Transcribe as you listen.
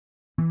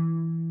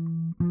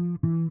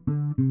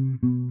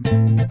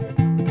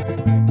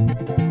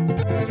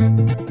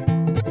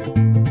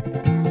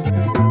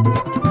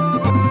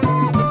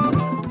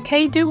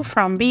Kedu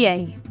from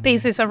BA.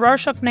 This is a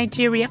Rorshok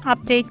Nigeria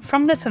update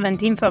from the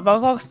 17th of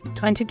August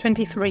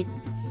 2023.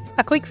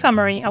 A quick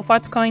summary of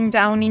what's going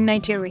down in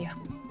Nigeria.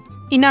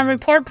 In a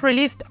report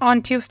released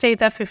on Tuesday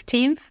the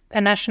 15th,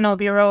 the National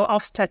Bureau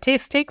of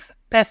Statistics,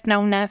 best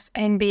known as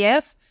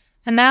NBS,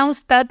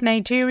 announced that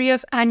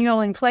Nigeria's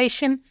annual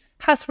inflation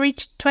has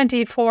reached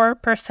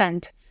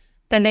 24%.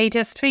 The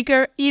latest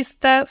figure is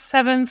the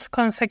 7th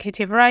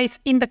consecutive rise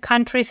in the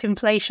country's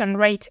inflation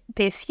rate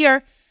this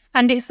year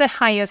and is the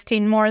highest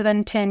in more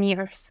than 10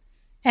 years.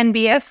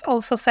 NBS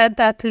also said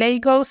that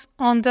Lagos,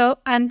 Ondo,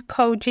 and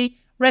Kogi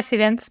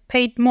residents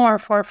paid more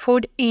for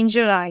food in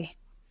July.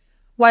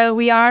 While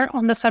we are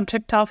on the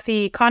subject of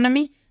the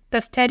economy,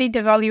 the steady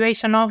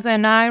devaluation of the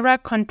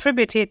naira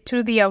contributed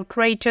to the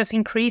outrageous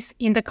increase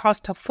in the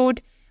cost of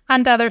food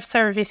and other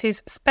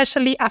services,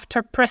 especially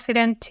after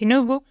President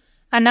Tinubu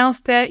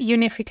announced the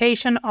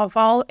unification of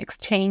all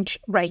exchange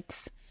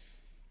rates.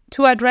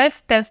 To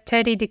address the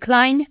steady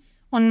decline,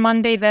 on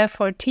Monday the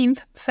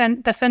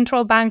 14th, the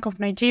Central Bank of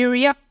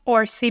Nigeria,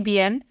 or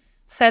CBN,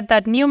 said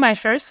that new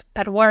measures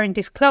that weren't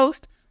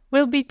disclosed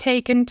will be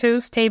taken to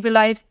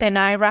stabilize the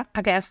naira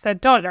against the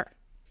dollar.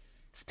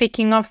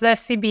 Speaking of the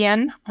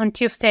CBN, on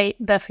Tuesday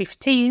the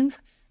 15th,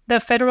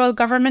 the federal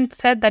government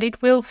said that it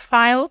will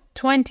file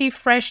 20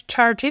 fresh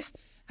charges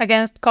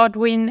against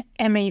Godwin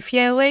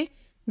Emefiele,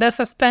 the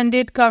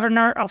suspended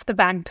governor of the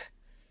bank.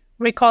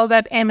 Recall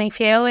that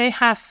Emefiele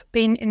has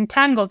been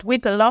entangled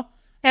with the law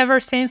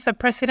ever since the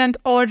president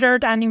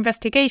ordered an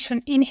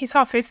investigation in his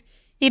office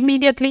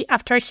immediately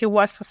after he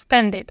was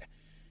suspended.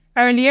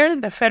 Earlier,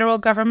 the federal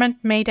government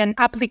made an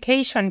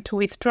application to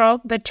withdraw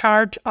the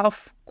charge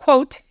of,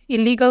 quote,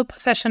 illegal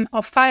possession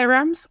of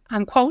firearms,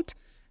 unquote,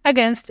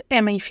 against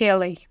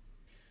Emefiele.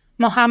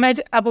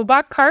 Mohamed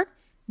Abubakar,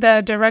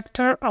 the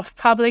director of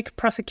public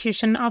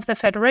prosecution of the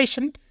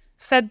Federation,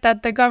 said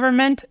that the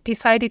government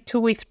decided to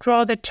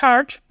withdraw the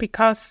charge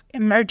because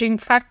emerging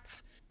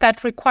facts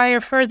that require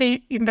further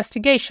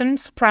investigation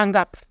sprang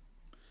up.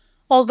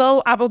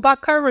 Although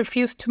Abubakar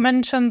refused to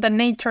mention the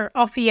nature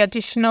of the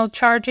additional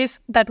charges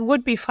that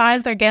would be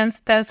filed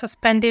against the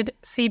suspended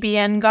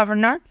CBN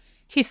governor,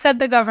 he said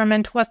the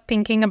government was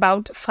thinking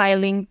about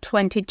filing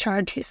 20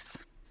 charges.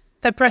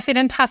 The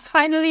president has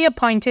finally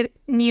appointed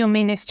new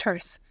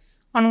ministers.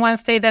 On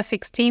Wednesday the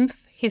 16th,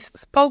 his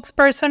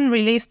spokesperson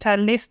released a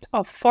list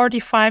of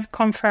 45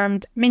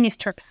 confirmed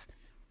ministers.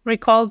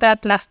 Recall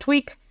that last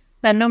week,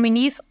 the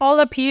nominees all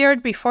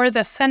appeared before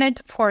the Senate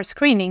for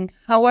screening.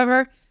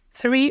 However,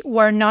 3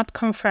 were not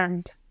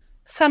confirmed.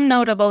 Some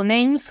notable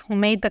names who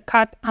made the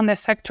cut on the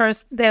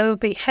sectors they'll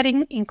be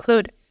heading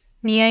include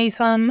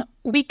Nyesom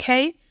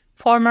Wike,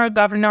 former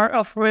governor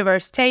of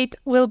Rivers State,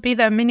 will be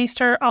the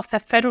Minister of the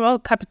Federal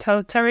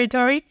Capital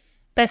Territory,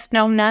 best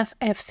known as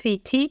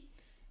FCT.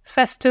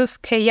 Festus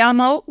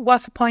Keyamo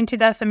was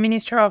appointed as the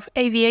Minister of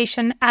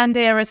Aviation and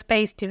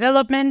Aerospace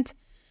Development.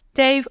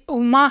 Dave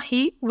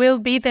Umahi will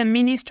be the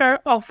Minister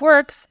of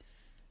Works.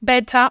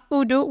 Betta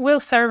Udu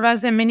will serve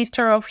as the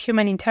Minister of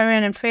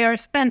Humanitarian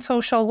Affairs and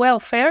Social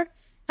Welfare,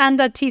 and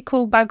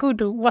Atiku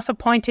Bagudu was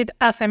appointed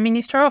as the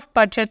Minister of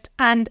Budget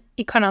and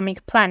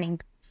Economic Planning.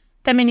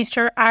 The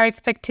ministers are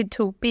expected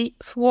to be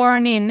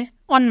sworn in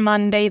on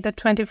Monday the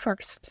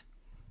 21st.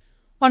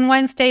 On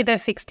Wednesday the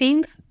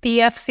 16th, the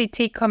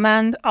FCT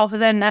command of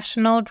the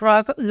National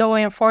Drug Law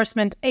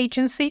Enforcement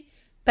Agency,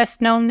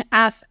 best known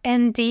as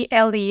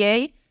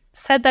NDLEA,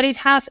 said that it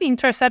has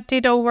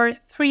intercepted over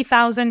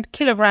 3,000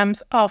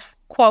 kilograms of,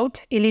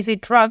 quote,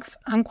 illicit drugs,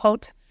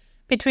 unquote,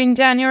 between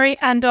January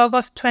and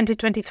August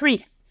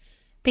 2023.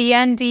 The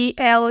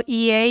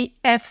NDLEA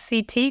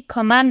FCT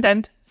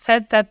commandant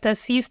said that the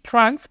seized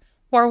drugs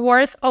were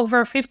worth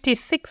over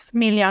 56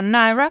 million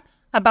naira,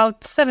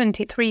 about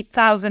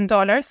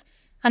 $73,000,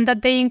 and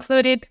that they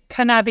included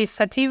cannabis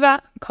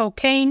sativa,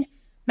 cocaine,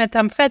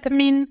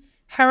 methamphetamine,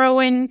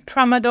 heroin,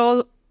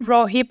 tramadol,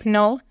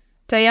 rohypnol,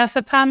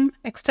 diazepam,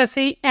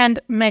 ecstasy, and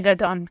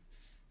megadon.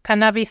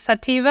 Cannabis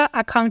sativa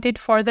accounted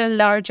for the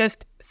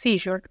largest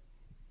seizure.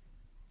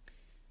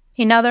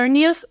 In other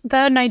news,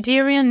 the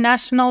Nigerian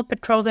National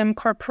Petroleum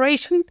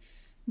Corporation,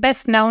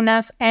 best known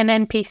as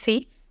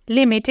NNPC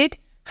Limited,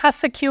 has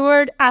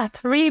secured a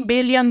 $3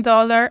 billion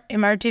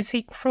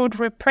emergency crude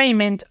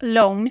repayment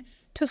loan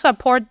to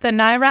support the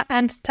naira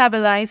and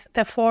stabilize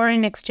the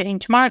foreign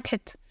exchange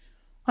market.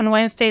 On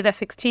Wednesday the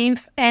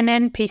 16th,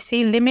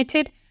 NNPC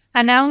Limited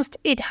announced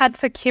it had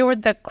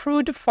secured the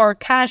crude for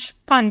cash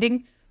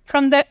funding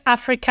from the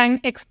African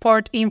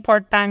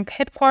Export-Import Bank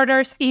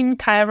headquarters in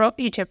Cairo,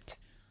 Egypt.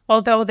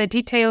 Although the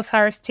details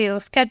are still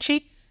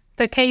sketchy,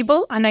 The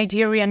Cable, a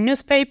Nigerian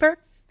newspaper,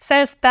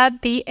 says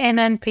that the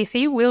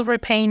NNPC will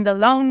repay the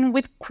loan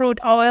with crude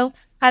oil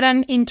at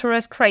an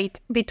interest rate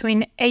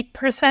between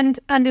 8%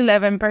 and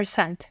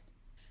 11%.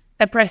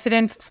 The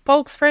president's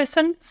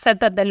spokesperson said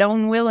that the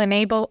loan will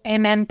enable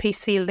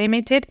NNPC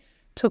Limited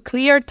to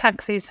clear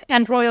taxes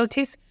and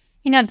royalties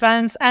in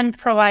advance and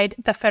provide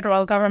the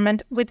federal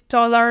government with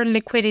dollar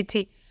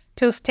liquidity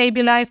to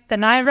stabilize the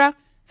naira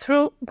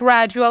through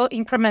gradual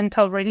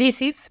incremental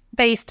releases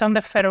based on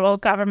the federal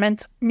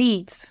government's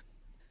needs.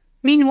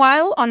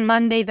 Meanwhile, on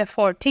Monday the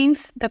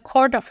 14th, the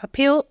Court of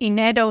Appeal in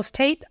Edo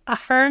State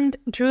affirmed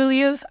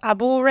Julius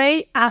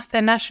Abure as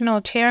the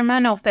national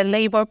chairman of the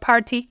Labour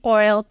Party,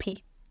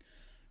 OLP.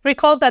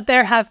 Recall that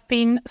there have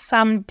been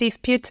some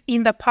disputes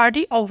in the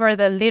party over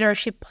the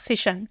leadership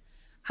position.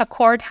 A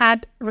court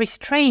had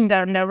restrained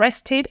and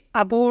arrested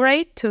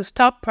Abure to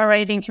stop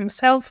parading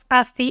himself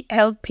as the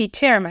LP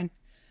chairman.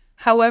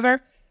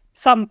 However,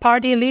 some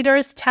party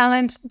leaders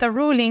challenged the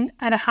ruling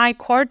at a high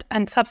court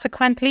and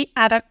subsequently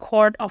at a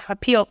court of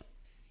appeal.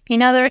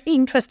 In other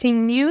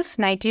interesting news,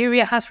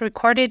 Nigeria has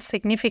recorded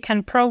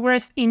significant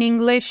progress in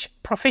English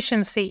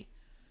proficiency.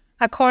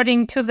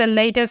 According to the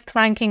latest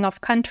ranking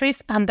of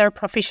countries and their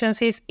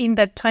proficiencies in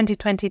the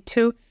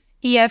 2022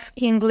 EF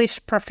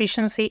English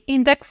Proficiency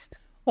Index,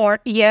 or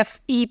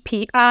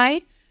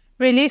EFEPI,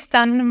 released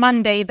on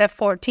Monday the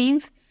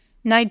 14th,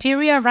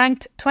 Nigeria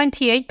ranked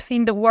 28th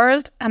in the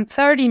world and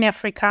 3rd in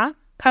Africa,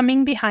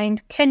 coming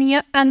behind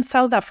Kenya and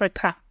South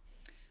Africa.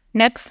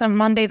 Next, on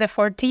Monday the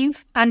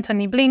 14th,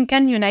 Antony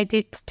Blinken,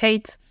 United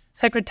States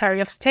Secretary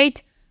of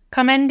State,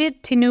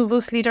 commended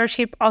Tinubu's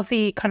leadership of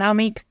the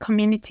Economic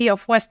Community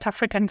of West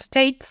African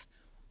States,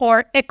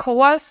 or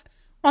ECOWAS,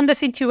 on the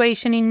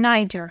situation in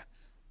Niger.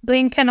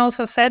 Blinken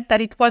also said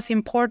that it was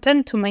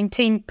important to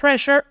maintain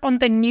pressure on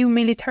the new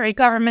military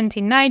government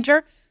in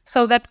Niger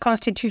so that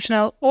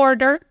constitutional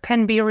order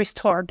can be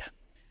restored.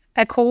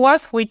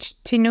 ECOWAS, which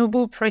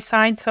Tinubu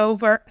presides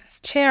over as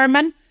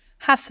chairman,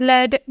 has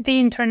led the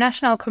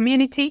international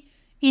community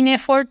in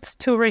efforts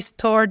to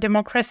restore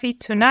democracy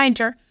to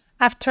Niger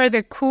after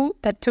the coup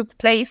that took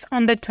place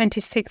on the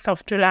 26th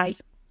of July.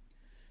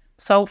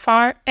 So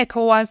far,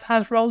 ECOWAS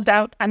has rolled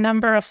out a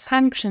number of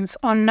sanctions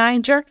on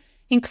Niger,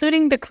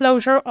 including the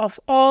closure of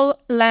all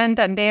land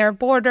and air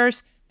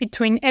borders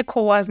between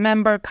ECOWAS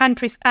member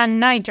countries and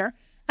Niger,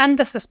 and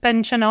the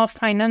suspension of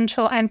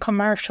financial and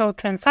commercial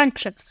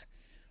transactions.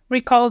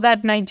 Recall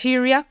that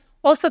Nigeria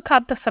also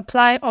cut the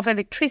supply of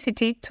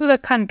electricity to the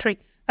country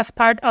as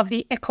part of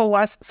the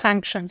ECOWAS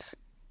sanctions.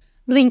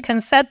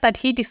 Blinken said that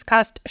he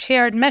discussed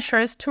shared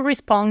measures to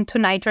respond to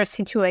Niger's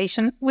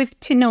situation with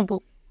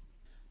Tinubu.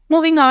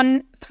 Moving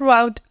on,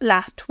 throughout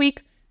last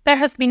week, there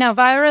has been a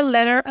viral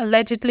letter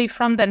allegedly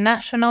from the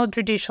National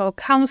Judicial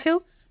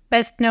Council,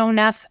 best known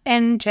as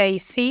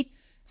NJC,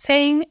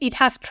 saying it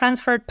has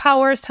transferred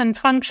powers and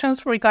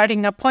functions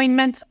regarding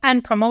appointments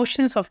and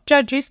promotions of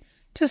judges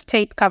to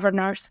state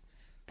governors.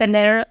 The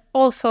letter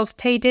also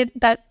stated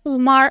that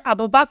Umar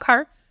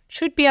Abubakar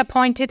should be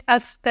appointed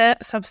as the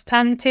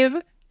substantive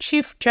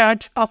chief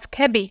judge of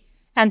Kebbi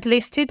and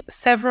listed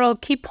several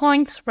key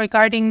points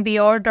regarding the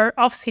order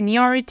of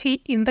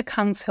seniority in the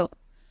council.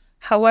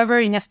 However,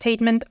 in a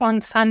statement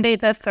on Sunday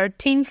the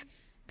 13th,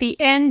 the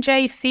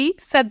NJC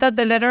said that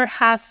the letter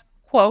has,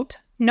 quote,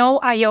 no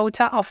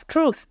iota of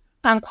truth,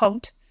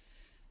 unquote.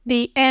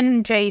 The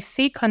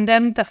NJC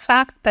condemned the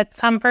fact that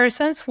some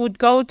persons would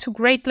go to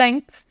great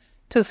lengths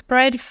to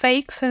spread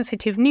fake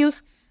sensitive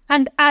news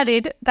and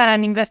added that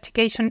an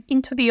investigation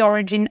into the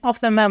origin of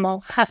the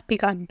memo has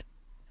begun.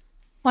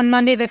 On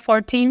Monday the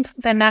 14th,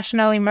 the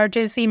National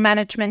Emergency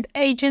Management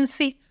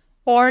Agency,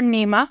 or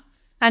NEMA,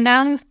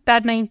 announced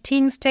that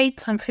 19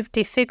 states and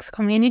 56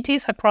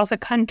 communities across the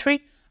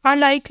country are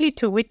likely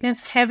to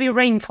witness heavy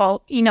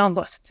rainfall in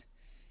August.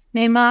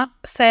 NEMA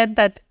said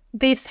that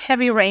this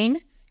heavy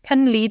rain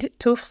can lead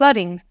to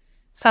flooding.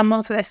 Some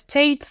of the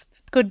states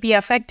that could be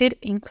affected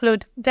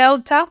include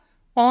Delta,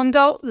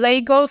 Ondo,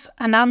 Lagos,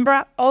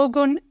 Anambra,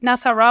 Ogun,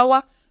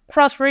 Nasarawa,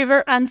 Cross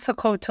River, and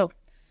Sokoto.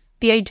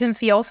 The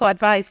agency also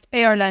advised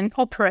airline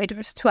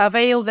operators to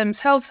avail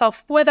themselves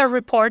of weather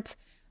reports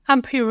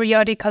and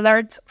periodic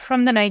alerts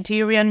from the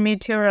Nigerian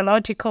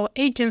Meteorological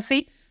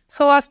Agency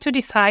so as to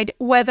decide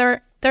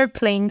whether their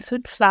planes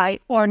should fly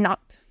or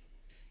not.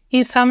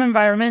 In some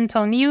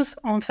environmental news,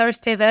 on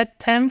Thursday the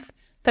 10th,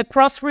 the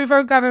Cross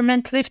River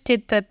government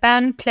lifted the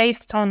ban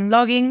placed on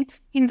logging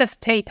in the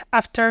state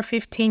after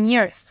 15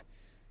 years.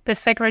 The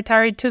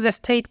secretary to the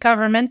state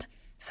government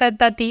said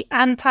that the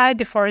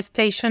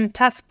Anti-Deforestation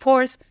Task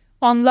Force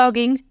on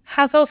logging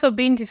has also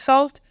been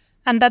dissolved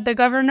and that the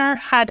governor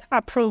had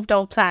approved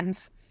all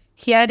plans.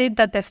 He added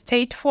that the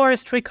State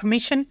Forestry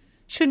Commission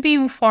should be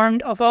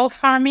informed of all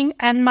farming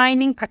and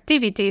mining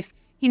activities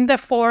in the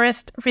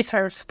forest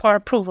reserves for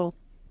approval.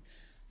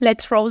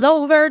 Let's roll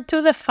over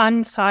to the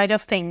fun side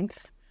of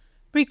things.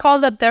 Recall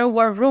that there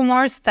were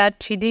rumors that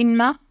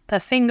Chidinma, the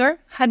singer,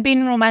 had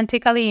been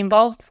romantically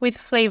involved with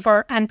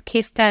Flavor and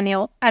Kiss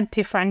Daniel at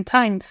different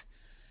times.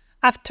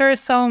 After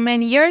so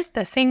many years,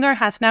 the singer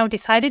has now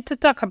decided to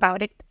talk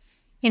about it.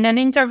 In an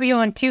interview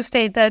on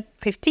Tuesday the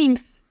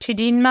 15th,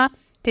 Chidinma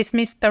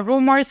dismissed the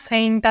rumors,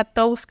 saying that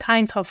those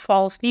kinds of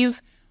false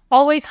news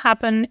always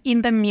happen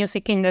in the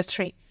music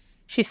industry.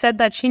 She said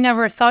that she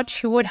never thought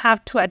she would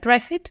have to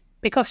address it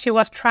because she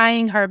was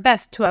trying her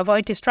best to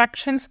avoid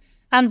distractions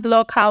and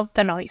block out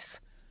the noise.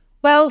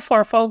 Well,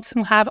 for folks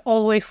who have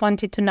always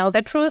wanted to know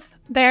the truth,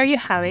 there you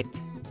have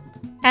it.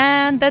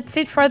 And that's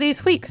it for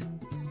this week.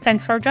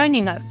 Thanks for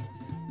joining us.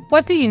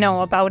 What do you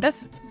know about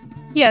us?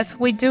 Yes,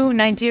 we do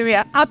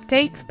Nigeria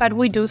updates, but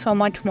we do so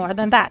much more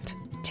than that.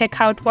 Check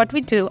out what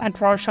we do at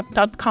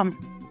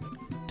Rorshok.com.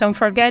 Don't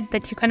forget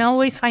that you can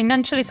always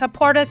financially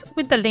support us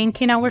with the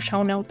link in our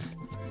show notes.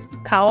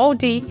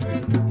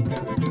 KOD!